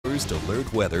First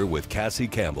Alert Weather with Cassie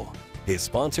Campbell is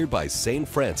sponsored by St.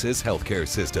 Francis Healthcare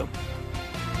System.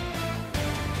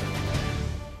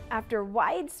 After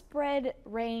widespread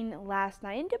rain last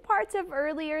night into parts of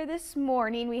earlier this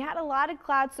morning, we had a lot of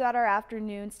clouds throughout our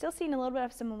afternoon. Still seeing a little bit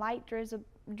of some light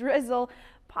drizzle,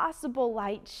 possible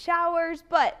light showers,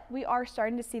 but we are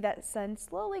starting to see that sun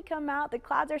slowly come out. The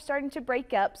clouds are starting to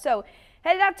break up. So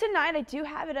headed out tonight, I do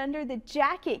have it under the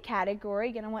jacket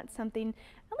category. Gonna want something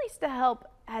at least to help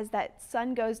as that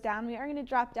sun goes down. We are going to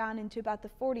drop down into about the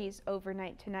 40s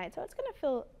overnight tonight, so it's going to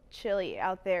feel chilly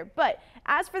out there. But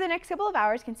as for the next couple of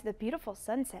hours, you can see the beautiful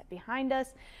sunset behind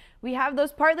us. We have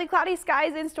those partly cloudy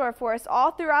skies in store for us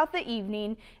all throughout the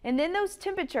evening, and then those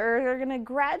temperatures are going to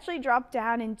gradually drop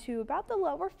down into about the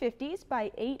lower 50s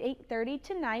by 8:30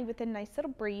 tonight, with a nice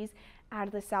little breeze out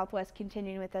of the southwest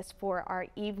continuing with us for our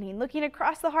evening. Looking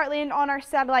across the heartland on our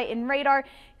satellite and radar,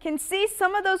 can see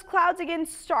some of those clouds again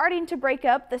starting to break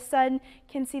up. The sun,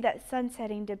 can see that sun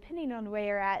setting depending on where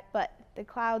you're at, but the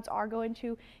clouds are going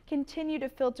to continue to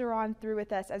filter on through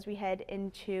with us as we head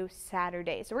into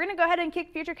Saturday. So we're going to go ahead and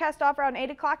kick Futurecast off around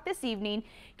 8 o'clock this evening.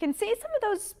 Can see some of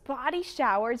those spotty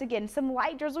showers, again, some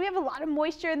light drizzle. We have a lot of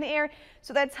moisture in the air,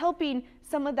 so that's helping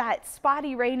some of that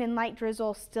spotty rain and light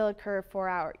drizzle still occur for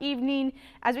our evening.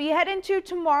 As we head into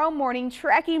tomorrow morning,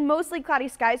 tracking mostly cloudy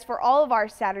skies for all of our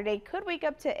Saturday. Could wake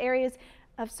up to areas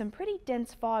of some pretty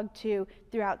dense fog too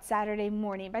throughout Saturday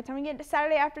morning. By the time we get into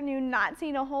Saturday afternoon, not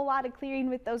seeing a whole lot of clearing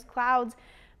with those clouds.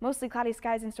 Mostly cloudy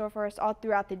skies in store for us all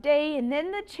throughout the day, and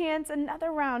then the chance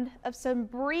another round of some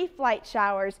brief light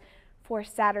showers for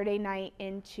Saturday night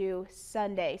into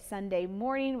Sunday. Sunday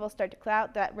morning we'll start to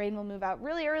cloud. That rain will move out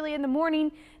really early in the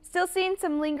morning. Still seeing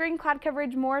some lingering cloud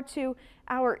coverage more to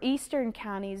our eastern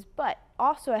counties, but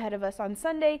also ahead of us on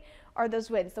Sunday are those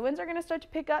winds. The winds are going to start to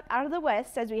pick up out of the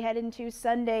west as we head into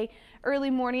Sunday early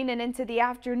morning and into the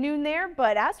afternoon there.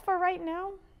 But as for right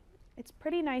now, it's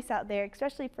pretty nice out there,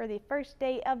 especially for the first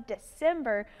day of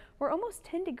December. We're almost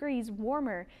 10 degrees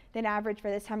warmer than average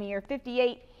for this time of year.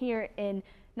 58 here in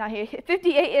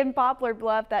 58 in Poplar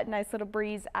Bluff. That nice little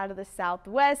breeze out of the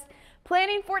southwest.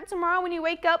 Planning for tomorrow, when you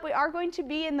wake up, we are going to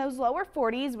be in those lower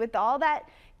 40s with all that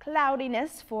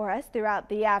cloudiness for us throughout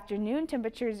the afternoon.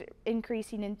 Temperatures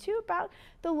increasing into about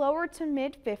the lower to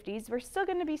mid 50s. We're still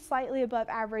going to be slightly above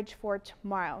average for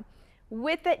tomorrow,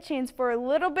 with that chance for a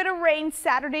little bit of rain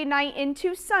Saturday night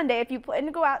into Sunday. If you plan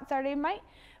to go out Saturday, might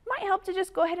help to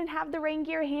just go ahead and have the rain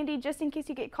gear handy just in case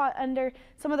you get caught under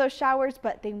some of those showers,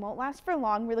 but they won't last for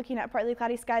long. We're looking at partly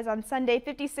cloudy skies on Sunday.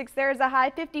 56 there is a high.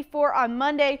 54 on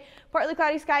Monday. Partly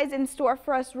cloudy skies in store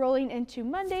for us rolling into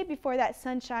Monday before that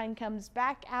sunshine comes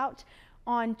back out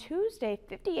on Tuesday.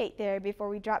 58 there before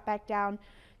we drop back down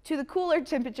to the cooler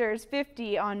temperatures.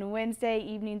 50 on Wednesday.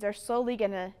 Evenings are slowly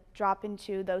going to drop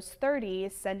into those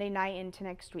 30s Sunday night into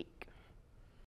next week.